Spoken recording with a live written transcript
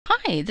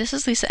Hi, this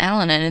is Lisa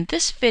Allen, and in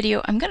this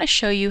video I'm going to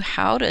show you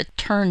how to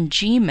turn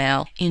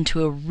Gmail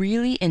into a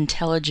really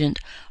intelligent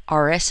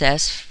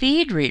RSS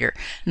feed reader.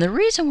 And the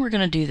reason we're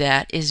going to do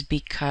that is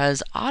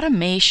because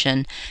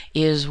automation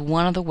is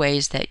one of the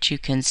ways that you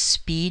can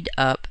speed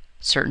up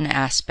certain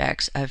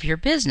aspects of your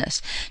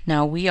business.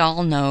 Now, we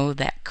all know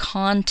that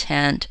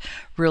content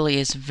really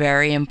is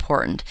very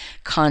important.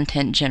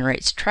 Content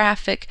generates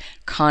traffic,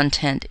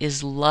 content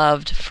is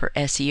loved for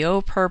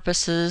SEO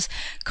purposes,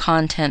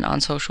 content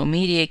on social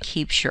media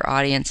keeps your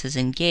audiences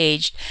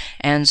engaged,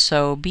 and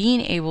so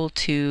being able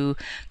to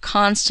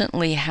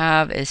constantly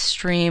have a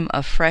stream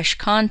of fresh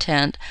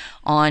content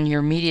on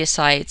your media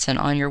sites and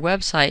on your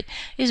website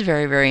is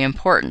very, very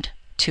important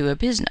to a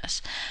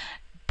business.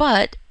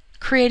 But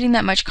creating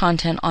that much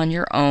content on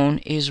your own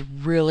is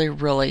really,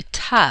 really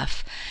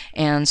tough.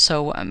 And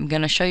so I'm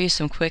going to show you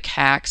some quick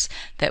hacks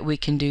that we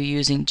can do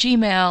using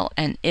Gmail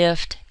and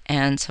IFT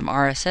and some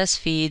RSS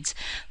feeds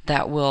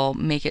that will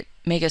make it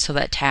so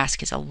that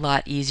task is a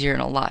lot easier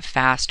and a lot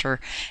faster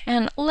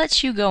and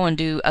lets you go and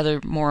do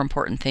other more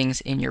important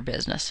things in your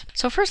business.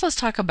 So first, let's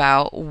talk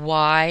about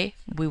why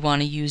we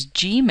want to use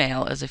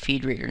Gmail as a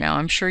feed reader. Now,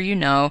 I'm sure you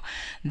know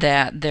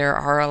that there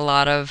are a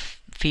lot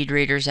of feed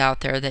readers out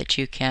there that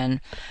you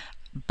can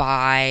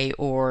buy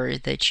or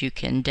that you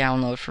can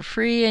download for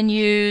free and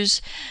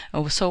use.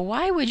 So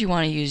why would you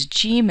want to use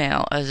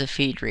Gmail as a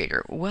feed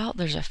reader? Well,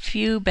 there's a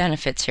few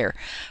benefits here.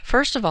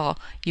 First of all,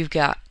 you've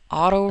got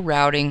auto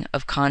routing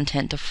of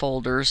content to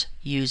folders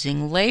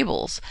using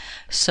labels.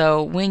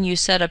 So when you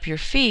set up your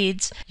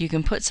feeds, you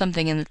can put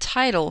something in the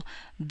title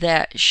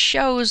that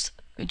shows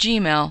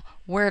Gmail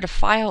where to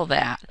file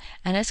that,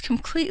 and it's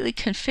completely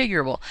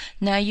configurable.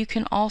 Now, you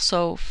can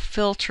also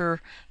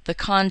filter the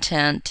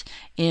content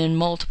in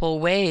multiple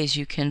ways.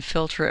 You can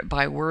filter it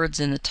by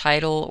words in the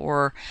title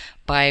or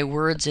by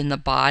words in the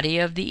body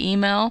of the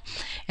email.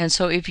 And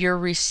so if you're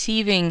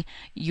receiving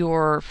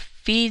your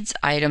feeds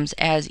items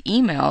as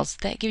emails,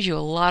 that gives you a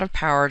lot of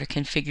power to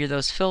configure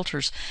those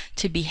filters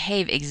to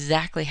behave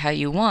exactly how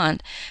you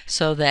want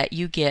so that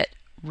you get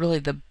really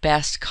the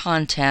best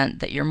content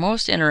that you're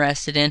most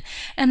interested in,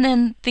 and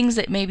then things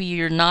that maybe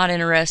you're not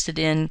interested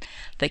in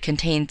that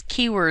contain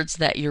keywords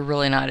that you're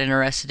really not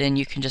interested in,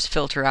 you can just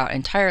filter out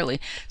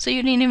entirely, so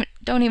you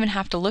don't even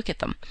have to look at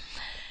them.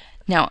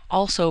 Now,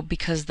 also,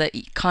 because the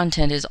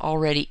content is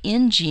already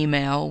in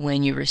Gmail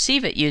when you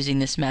receive it using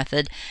this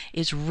method,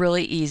 it's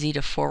really easy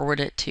to forward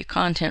it to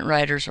content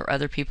writers or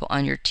other people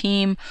on your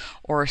team,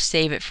 or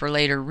save it for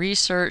later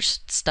research,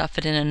 stuff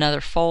it in another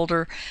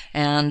folder,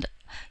 and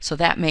so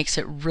that makes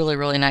it really,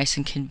 really nice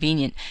and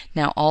convenient.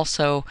 Now,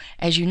 also,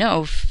 as you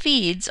know,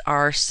 feeds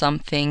are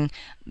something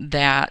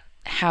that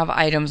have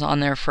items on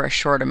there for a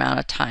short amount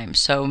of time.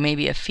 So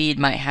maybe a feed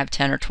might have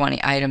 10 or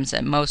 20 items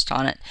at most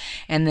on it,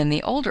 and then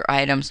the older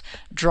items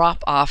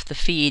drop off the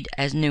feed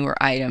as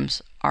newer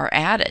items are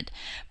added.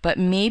 But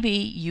maybe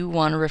you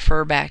want to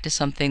refer back to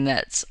something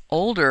that's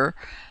older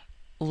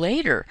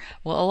later.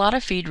 Well, a lot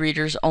of feed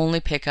readers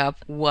only pick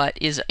up what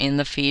is in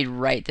the feed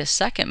right this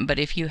second, but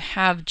if you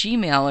have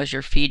Gmail as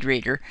your feed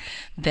reader,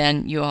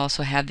 then you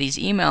also have these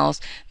emails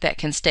that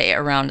can stay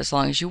around as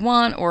long as you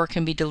want, or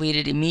can be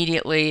deleted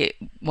immediately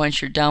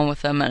once you're done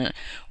with them,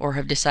 or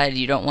have decided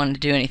you don't want to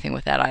do anything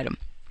with that item.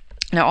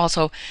 Now,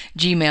 also,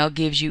 Gmail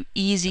gives you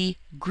easy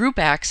group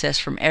access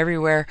from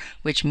everywhere,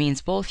 which means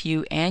both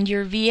you and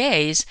your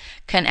VAs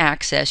can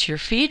access your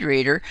feed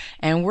reader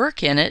and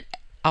work in it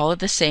all at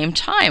the same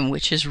time,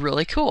 which is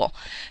really cool.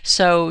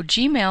 So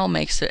Gmail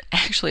makes it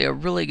actually a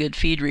really good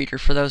feed reader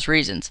for those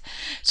reasons.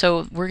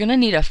 So we're going to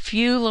need a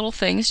few little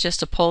things just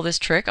to pull this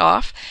trick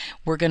off.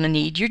 We're going to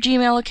need your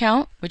Gmail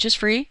account, which is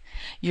free.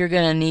 You're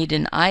going to need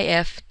an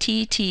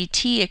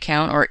IFTTT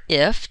account, or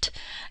IFT,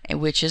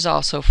 which is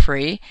also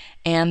free,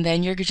 and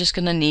then you're just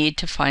going to need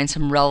to find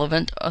some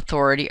relevant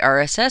authority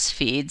RSS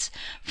feeds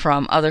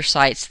from other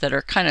sites that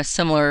are kind of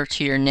similar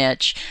to your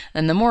niche.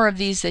 And the more of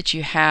these that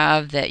you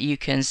have, that you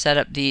can set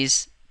up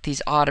these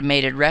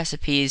automated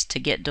recipes to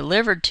get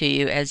delivered to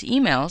you as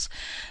emails,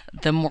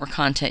 the more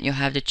content you'll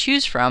have to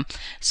choose from.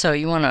 So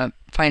you want to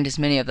find as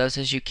many of those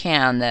as you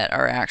can that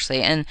are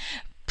actually, and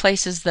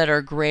places that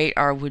are great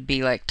would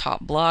be like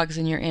top blogs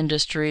in your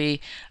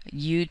industry.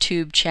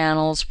 YouTube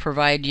channels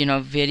provide,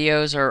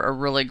 videos are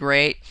really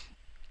great.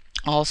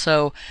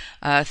 Also,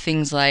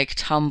 things like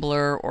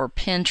Tumblr or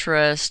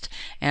Pinterest.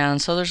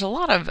 And so there's a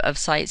lot of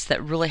sites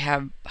that really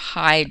have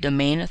high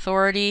domain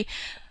authority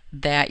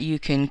that you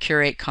can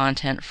curate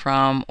content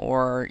from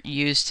or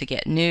use to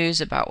get news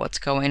about what's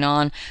going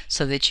on,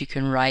 so that you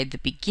can ride the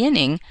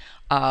beginning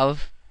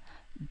of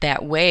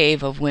that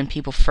wave of when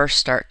people first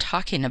start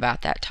talking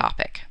about that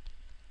topic.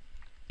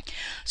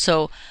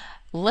 So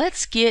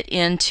let's get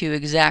into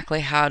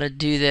exactly how to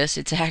do this.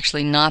 It's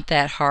actually not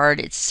that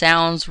hard. It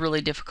sounds really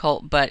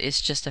difficult, but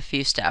it's just a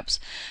few steps.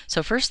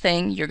 So first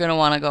thing, you're going to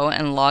want to go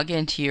and log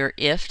into your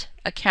IFT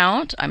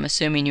account. I'm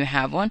assuming you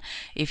have one.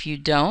 If you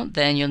don't,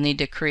 then you'll need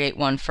to create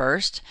one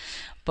first.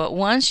 But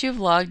once you've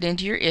logged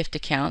into your IFT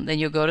account, then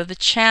you'll go to the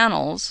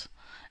channels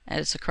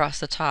It's across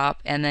the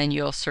top, and then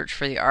you'll search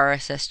for the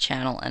RSS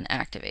channel and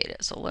activate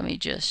it. So let me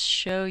just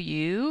show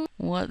you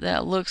what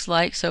that looks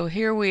like. So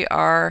here we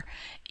are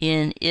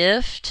in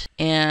IFT,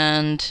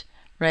 and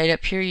right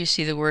up here you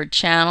see the word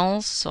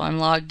channels. So I'm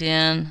logged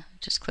in,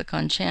 just click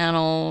on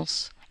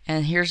channels,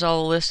 and here's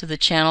all the list of the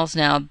channels.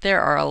 Now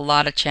there are a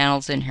lot of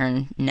channels in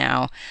here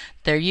now.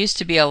 There used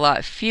to be a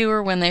lot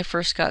fewer when they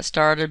first got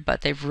started,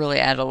 but they've really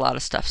added a lot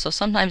of stuff. So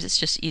sometimes it's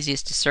just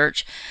easiest to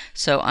search.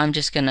 So I'm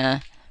just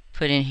gonna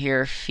put in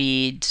here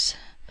feeds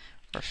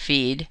or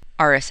feed.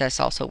 RSS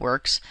also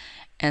works.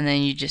 And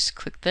then you just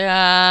click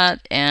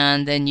that,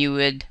 and then you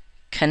would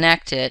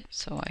connect it.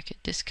 So I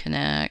could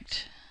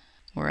disconnect,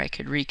 or I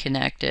could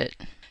reconnect it.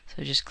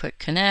 So just click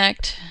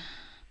connect.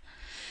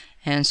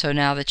 And so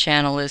now the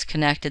channel is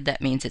connected.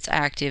 That means it's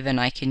active and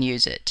I can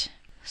use it.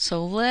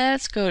 So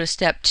let's go to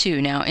step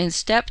 2. Now in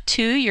step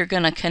 2 you're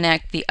going to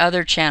connect the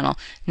other channel.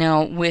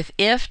 Now with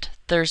IFT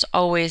there's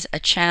always a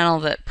channel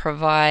that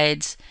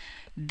provides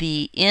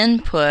the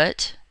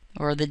input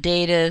or the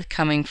data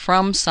coming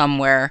from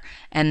somewhere,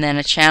 and then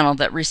a channel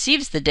that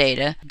receives the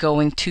data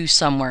going to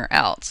somewhere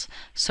else.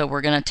 So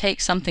we're going to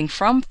take something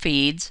from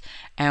feeds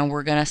and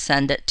we're going to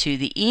send it to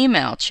the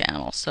email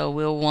channel. So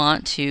we'll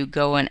want to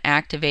go and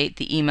activate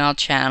the email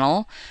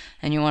channel,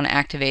 and you want to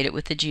activate it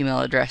with the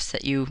Gmail address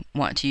that you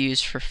want to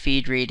use for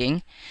feed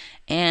reading.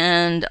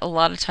 And a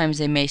lot of times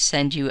they may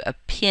send you a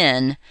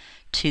PIN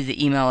to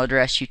the email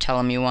address you tell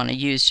them you want to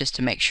use, just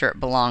to make sure it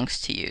belongs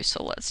to you.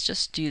 So let's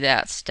just do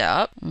that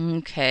step.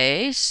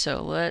 Okay,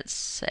 so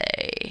let's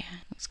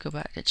go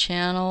back to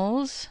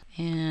channels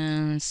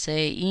and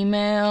say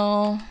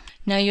email.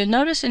 Now you'll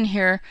notice in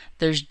here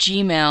there's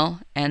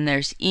Gmail and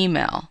there's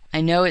email. I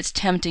know it's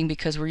tempting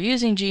because we're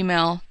using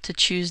Gmail to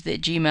choose the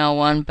Gmail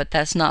one, but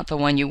that's not the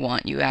one you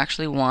want. You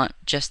actually want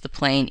just the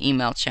plain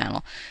email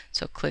channel.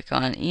 So click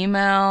on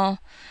email,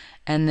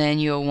 and then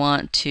you'll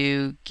want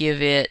to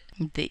give it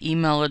the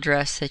email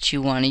address that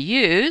you want to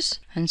use.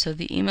 And so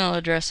the email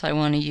address I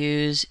want to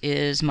use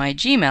is my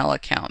Gmail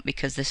account,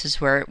 because this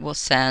is where it will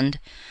send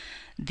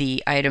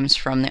the items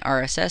from the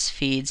RSS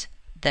feeds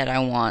that I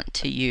want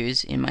to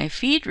use in my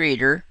feed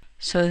reader.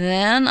 So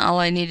then all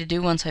I need to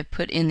do once I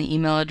put in the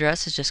email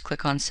address is just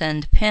click on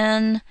send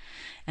PIN,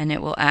 and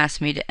it will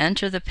ask me to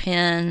enter the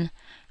PIN.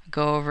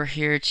 Go over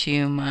here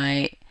to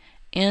my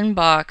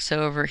inbox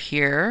over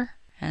here,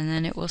 and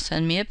then it will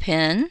send me a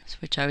PIN,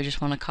 which I would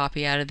just want to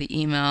copy out of the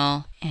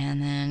email,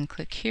 and then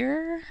click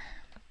here,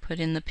 put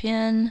in the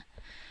PIN,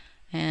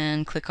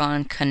 and click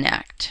on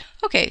connect.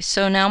 Okay,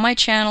 so now my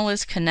channel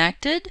is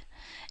connected,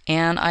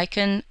 and I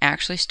can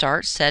actually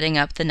start setting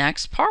up the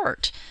next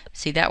part.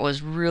 See, that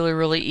was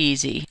really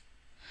easy.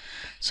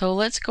 So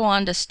let's go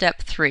on to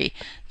step 3.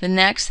 The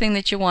next thing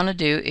that you want to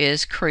do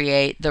is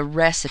create the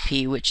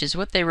recipe, which is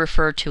what they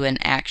refer to an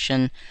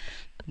action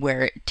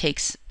where it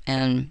takes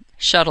and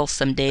shuttles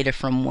some data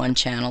from one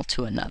channel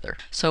to another.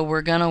 So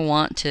we're going to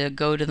want to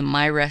go to the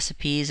My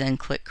Recipes and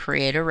click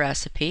Create a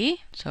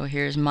Recipe. So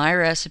here's My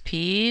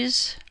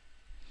Recipes,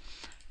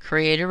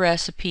 Create a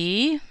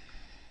Recipe,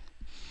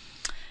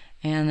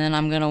 and then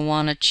I'm going to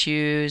want to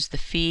choose the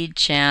feed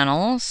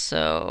channel.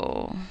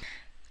 So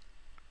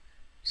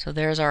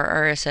there's our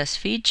RSS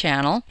feed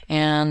channel,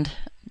 and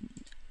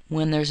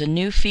when there's a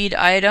new feed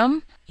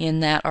item in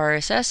that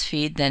RSS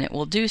feed, then it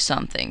will do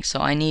something. So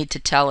I need to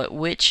tell it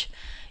which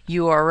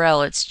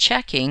URL it's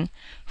checking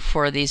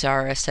for these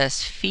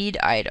RSS feed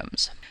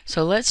items.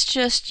 So let's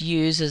just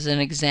use as an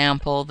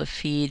example the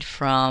feed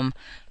from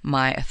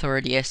my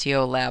Authority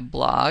SEO Lab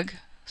blog.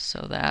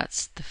 So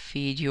that's the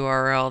feed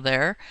URL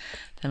there.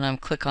 Then I'm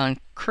click on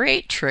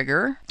Create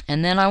Trigger,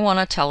 and then I want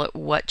to tell it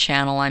what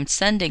channel I'm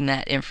sending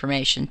that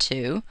information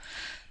to.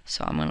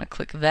 So I'm going to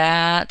click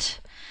that,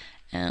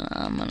 and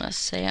I'm going to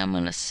say I'm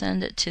going to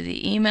send it to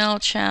the email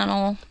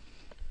channel.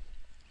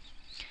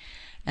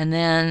 And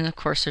then of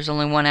course there's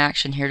only one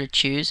action here to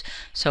choose.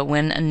 So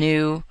when a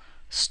new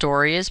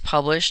story is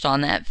published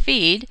on that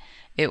feed,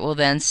 it will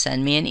then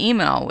send me an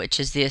email, which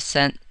is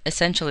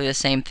essentially the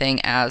same thing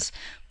as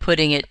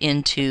putting it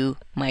into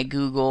my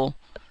Google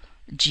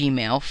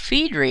Gmail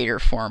feed reader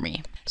for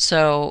me.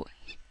 So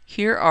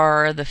here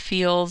are the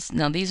fields.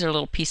 Now these are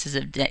little pieces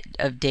of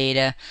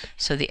data.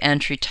 So the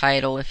entry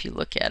title, if you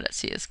look at it,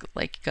 see it's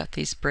like you got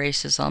these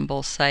braces on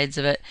both sides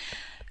of it.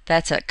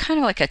 That's a kind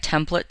of like a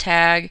template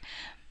tag.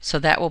 So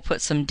that will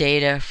put some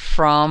data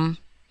from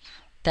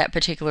that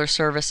particular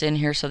service in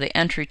here. So the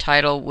entry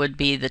title would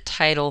be the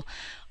title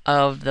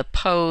of the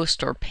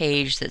post or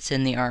page that's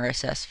in the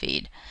RSS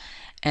feed.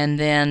 And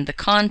then the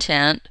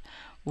content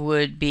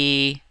would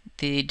be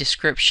the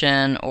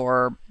description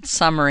or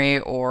summary,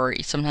 or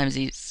sometimes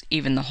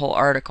even the whole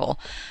article.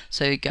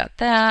 So you got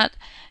that,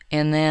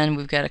 and then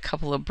we've got a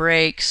couple of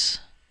breaks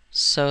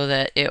so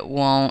that it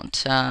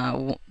won't,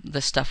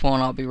 the stuff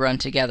won't all be run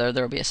together.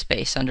 There will be a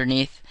space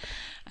underneath.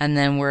 And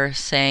then we're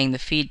saying the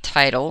feed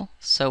title,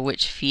 so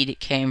which feed it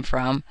came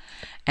from,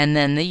 and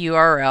then the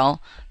URL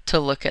to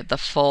look at the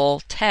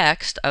full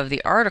text of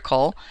the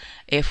article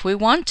if we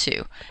want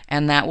to.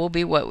 And that will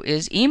be what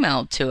is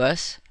emailed to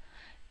us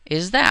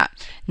is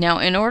that. Now,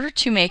 in order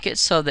to make it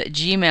so that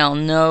Gmail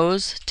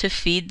knows to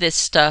feed this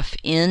stuff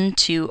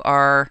into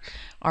our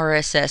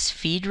RSS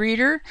feed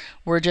reader,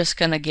 we're just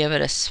going to give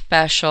it a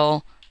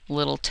special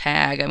little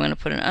tag. I'm going to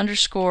put an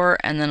underscore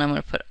and then I'm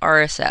going to put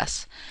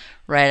RSS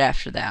right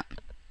after that.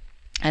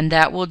 And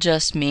that will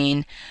just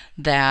mean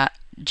that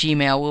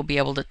Gmail will be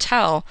able to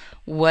tell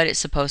what it's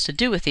supposed to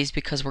do with these,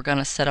 because we're going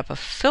to set up a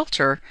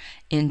filter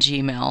in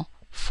Gmail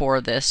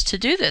for this to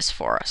do this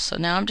for us. So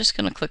now I'm just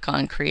going to click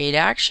on Create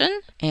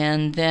Action,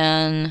 and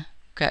then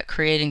got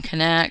Create and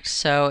Connect,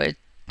 so it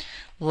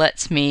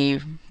lets me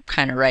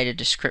kind of write a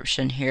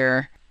description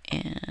here,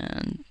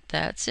 and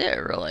that's it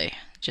really.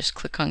 Just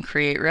click on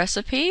Create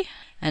Recipe,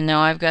 and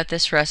now I've got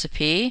this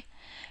recipe,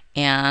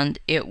 and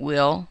it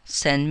will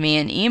send me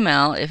an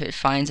email if it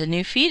finds a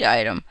new feed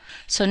item.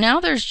 So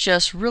now there's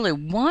just really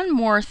one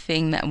more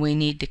thing that we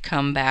need to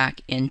come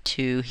back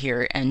into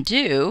here and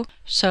do.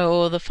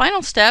 So the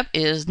final step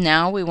is,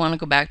 now we want to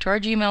go back to our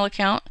Gmail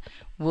account.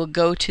 We'll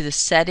go to the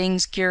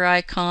settings gear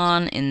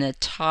icon in the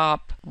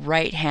top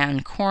right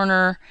hand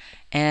corner,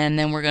 and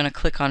then we're going to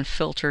click on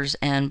filters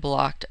and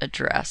blocked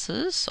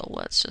addresses. So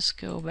let's just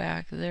go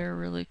back there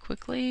really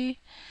quickly.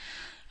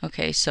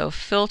 Okay, so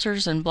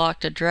filters and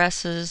blocked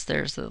addresses,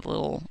 there's the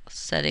little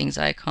settings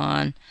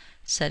icon,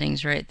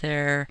 settings right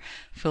there,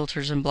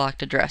 filters and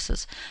blocked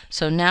addresses.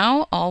 So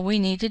now all we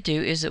need to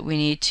do is that we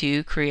need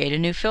to create a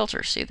new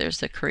filter. See, there's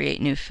the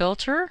create new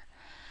filter,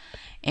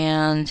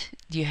 and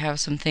you have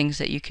some things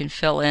that you can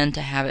fill in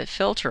to have it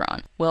filter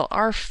on. Well,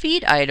 our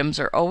feed items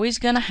are always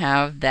going to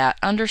have that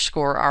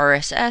underscore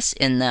RSS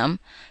in them,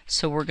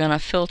 so we're going to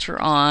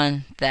filter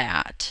on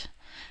that.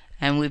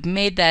 And we've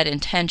made that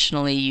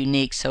intentionally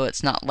unique so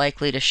it's not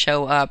likely to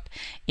show up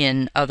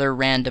in other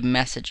random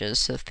messages,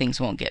 so things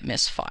won't get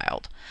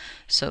misfiled.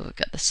 So we've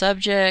got the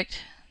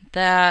subject,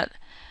 that,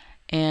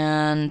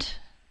 and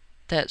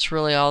that's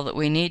really all that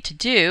we need to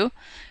do.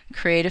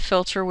 Create a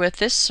filter with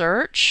this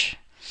search.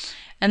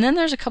 And then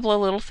there's a couple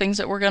of little things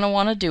that we're going to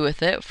want to do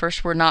with it.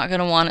 First, we're not going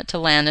to want it to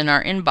land in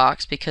our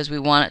inbox because we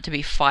want it to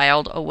be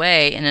filed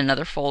away in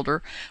another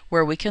folder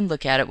where we can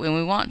look at it when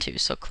we want to.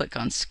 So click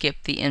on Skip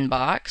the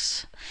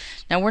Inbox.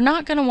 Now we're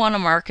not going to want to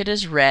mark it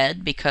as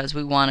read because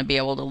we want to be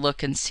able to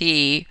look and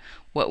see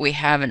what we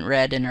haven't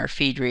read in our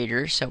feed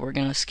reader. So we're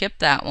going to skip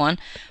that one.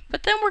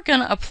 But then we're going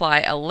to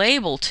apply a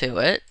label to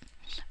it,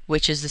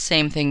 which is the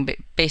same thing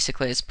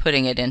basically as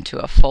putting it into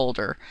a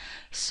folder.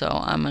 So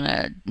I'm going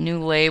to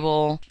new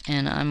label,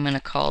 and I'm going to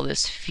call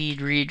this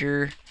feed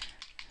reader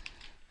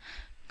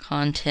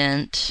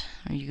content,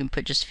 or you can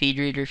put just feed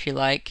reader if you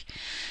like.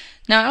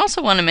 Now I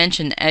also want to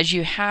mention, as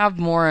you have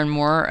more and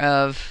more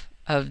of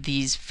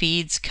these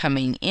feeds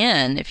coming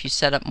in, if you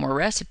set up more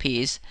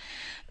recipes,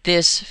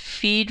 this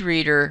feed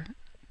reader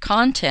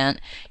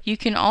content, you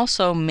can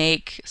also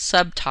make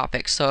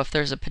subtopics. So if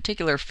there's a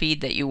particular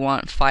feed that you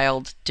want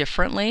filed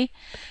differently,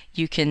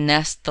 you can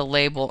nest the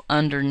label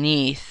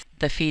underneath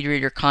the feed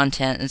reader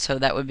content, and so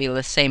that would be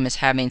the same as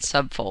having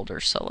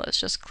subfolders. So let's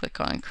just click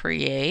on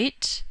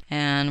Create,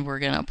 and we're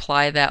going to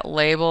apply that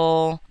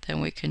label. Then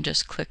we can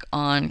just click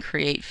on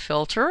Create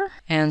Filter,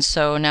 and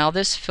so now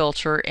this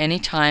filter,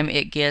 anytime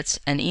it gets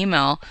an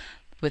email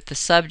with the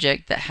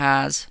subject that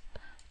has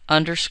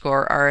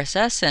underscore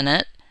RSS in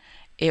it,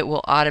 it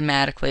will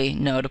automatically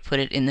know to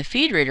put it in the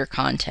feed reader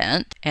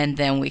content, and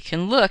then we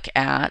can look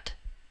at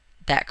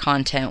that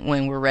content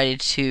when we're ready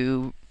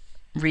to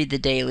read the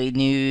daily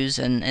news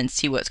and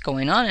see what's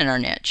going on in our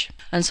niche.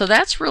 And so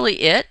that's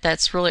really it.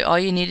 That's really all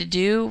you need to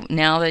do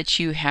now that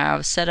you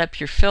have set up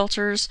your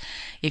filters.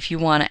 If you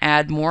want to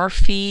add more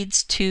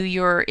feeds to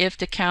your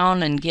IFT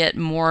account and get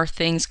more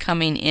things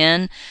coming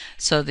in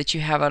so that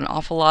you have an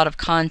awful lot of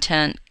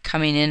content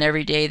coming in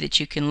every day that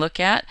you can look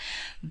at,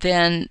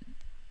 then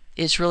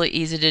it's really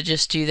easy to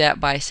just do that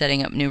by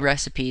setting up new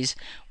recipes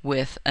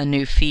with a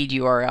new feed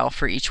URL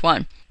for each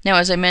one. Now,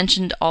 as I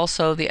mentioned,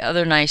 also the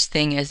other nice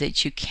thing is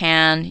that you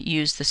can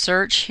use the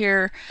search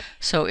here.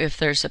 So if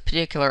there's a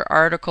particular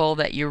article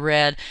that you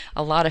read,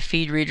 a lot of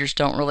feed readers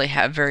don't really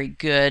have very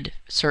good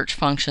search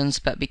functions,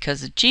 but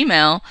because of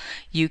Gmail,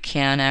 you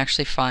can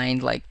actually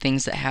find like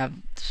things that have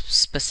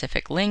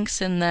specific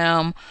links in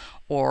them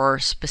or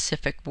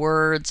specific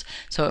words.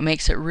 So it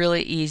makes it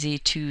really easy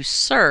to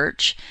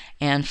search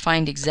and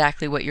find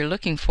exactly what you're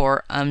looking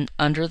for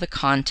under the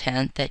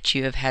content that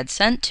you have had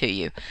sent to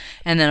you.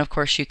 And then of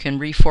course you can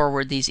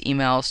re-forward these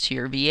emails to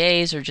your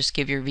VAs or just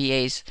give your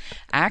VAs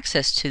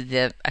access to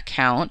the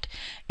account,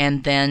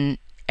 and then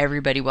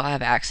everybody will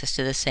have access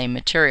to the same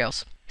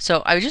materials.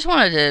 So I just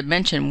wanted to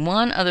mention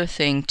one other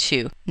thing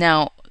too.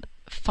 Now,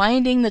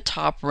 finding the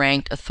top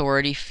ranked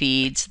authority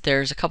feeds,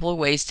 there's a couple of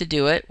ways to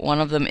do it.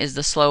 One of them is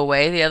the slow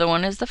way, the other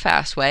one is the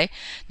fast way.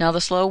 Now the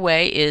slow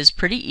way is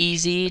pretty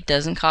easy,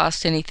 doesn't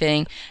cost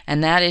anything,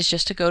 and that is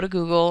just to go to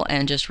Google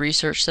and just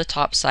research the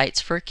top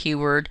sites for a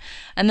keyword,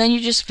 and then you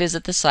just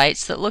visit the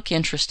sites that look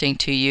interesting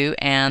to you,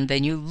 and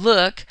then you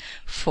look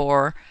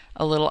for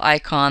a little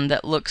icon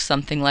that looks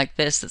something like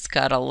this, that's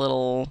got a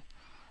little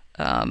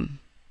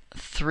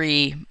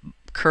 3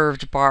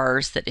 curved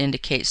bars that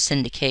indicate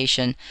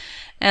syndication.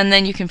 and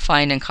then you can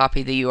find and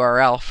copy the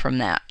URL from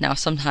that. Now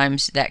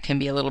sometimes that can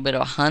be a little bit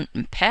of a hunt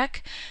and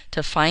peck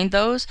to find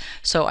those,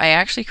 so I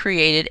actually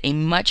created a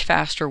much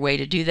faster way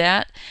to do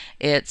that.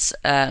 It's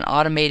an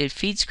automated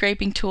feed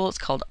scraping tool. It's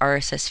called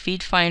RSS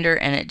Feed Finder,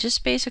 and it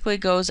just basically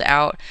goes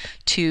out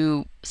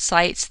to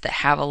sites that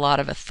have a lot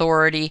of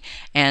authority,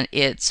 and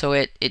it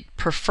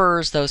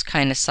prefers those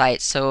kind of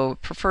sites. So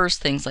it prefers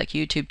things like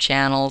YouTube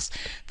channels,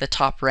 the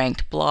top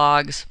ranked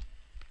blogs,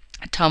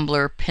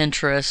 Tumblr,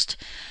 Pinterest,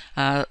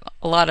 a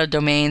lot of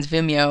domains,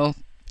 Vimeo,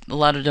 a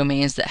lot of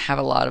domains that have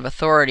a lot of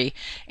authority.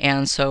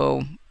 And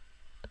so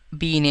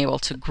being able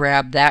to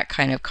grab that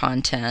kind of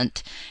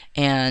content,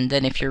 and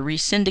then if you're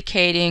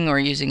resyndicating or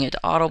using it to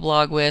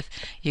autoblog with,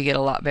 you get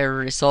a lot better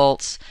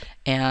results,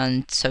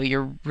 and so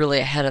you're really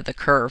ahead of the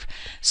curve.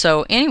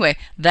 So anyway,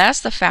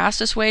 that's the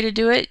fastest way to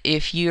do it.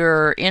 If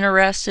you're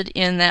interested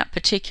in that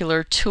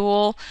particular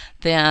tool,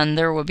 then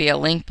there will be a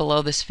link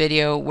below this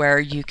video where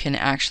you can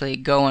actually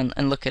go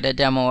and look at a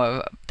demo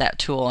of that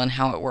tool and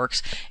how it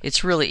works.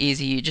 It's really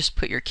easy. You just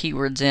put your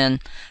keywords in,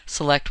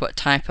 select what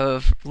type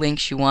of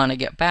links you want to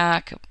get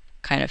back,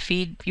 kind of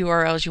feed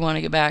URLs you want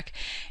to get back,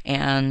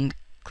 and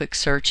click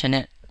search, and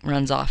it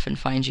runs off and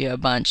finds you a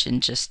bunch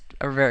in just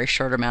a very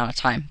short amount of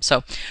time.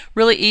 So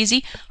really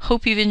easy.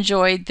 Hope you've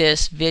enjoyed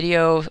this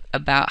video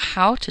about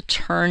how to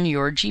turn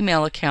your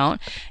Gmail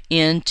account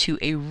into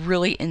a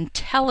really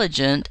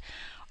intelligent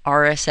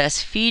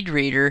RSS feed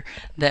reader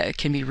that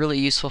can be really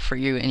useful for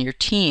you and your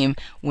team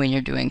when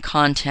you're doing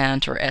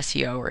content or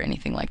SEO or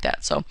anything like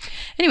that. So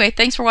anyway,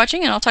 thanks for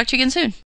watching, and I'll talk to you again soon.